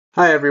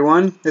Hi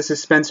everyone, this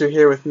is Spencer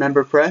here with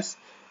MemberPress,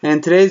 and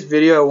in today's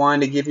video I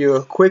wanted to give you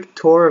a quick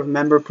tour of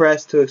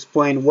MemberPress to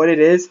explain what it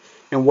is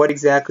and what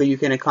exactly you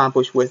can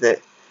accomplish with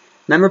it.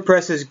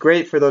 MemberPress is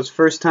great for those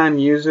first-time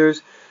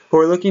users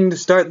who are looking to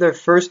start their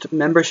first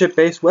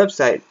membership-based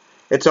website.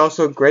 It's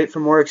also great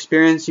for more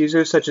experienced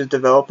users such as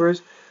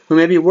developers who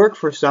maybe work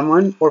for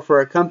someone or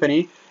for a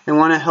company and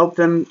want to help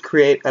them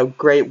create a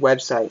great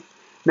website.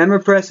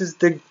 MemberPress is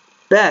the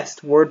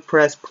best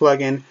WordPress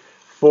plugin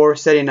for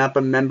setting up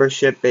a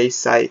membership-based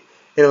site.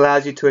 It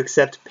allows you to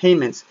accept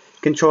payments,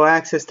 control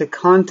access to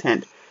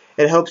content.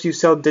 It helps you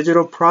sell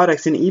digital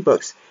products and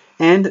ebooks,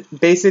 and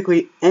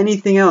basically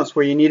anything else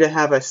where you need to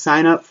have a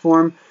sign-up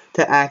form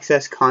to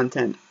access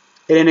content.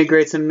 It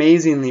integrates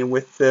amazingly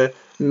with the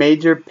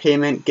major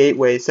payment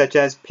gateways such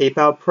as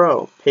PayPal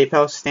Pro,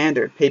 PayPal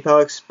Standard,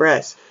 PayPal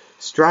Express,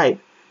 Stripe,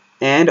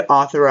 and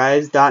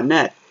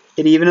Authorize.net.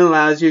 It even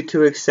allows you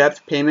to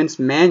accept payments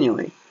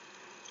manually.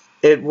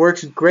 It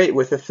works great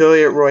with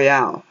Affiliate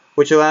Royale,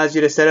 which allows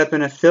you to set up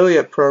an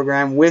affiliate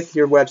program with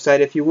your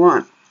website if you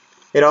want.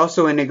 It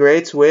also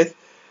integrates with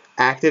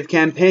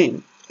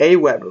ActiveCampaign,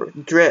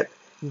 Aweber, Drip,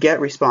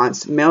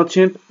 GetResponse,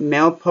 MailChimp,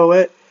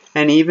 MailPoet,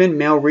 and even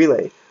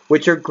MailRelay,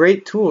 which are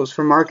great tools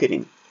for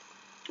marketing.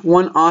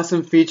 One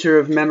awesome feature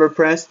of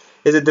MemberPress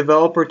is a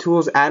Developer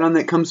Tools add-on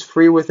that comes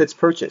free with its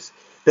purchase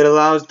that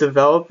allows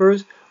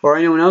developers or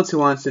anyone else who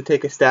wants to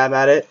take a stab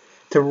at it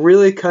to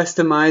really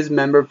customize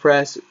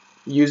MemberPress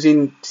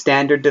using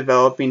standard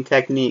developing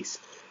techniques.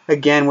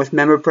 Again, with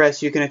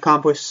MemberPress you can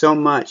accomplish so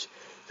much,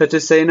 such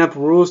as setting up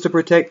rules to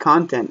protect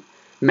content,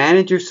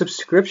 manage your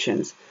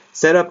subscriptions,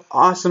 set up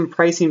awesome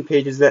pricing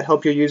pages that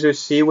help your users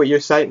see what your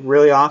site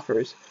really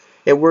offers.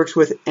 It works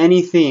with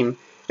any theme.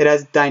 It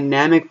has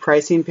dynamic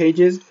pricing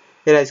pages.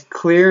 It has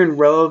clear and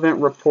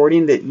relevant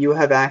reporting that you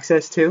have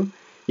access to.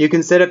 You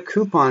can set up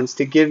coupons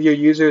to give your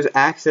users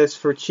access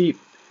for cheap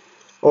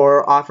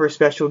or offer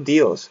special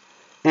deals.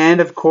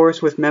 And of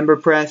course, with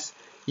MemberPress,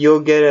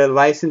 you'll get a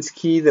license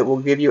key that will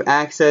give you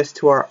access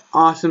to our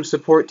awesome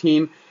support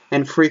team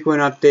and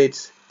frequent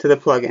updates to the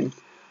plugin.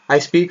 I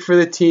speak for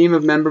the team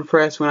of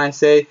MemberPress when I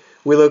say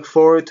we look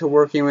forward to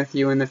working with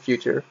you in the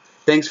future.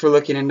 Thanks for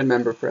looking into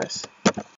MemberPress.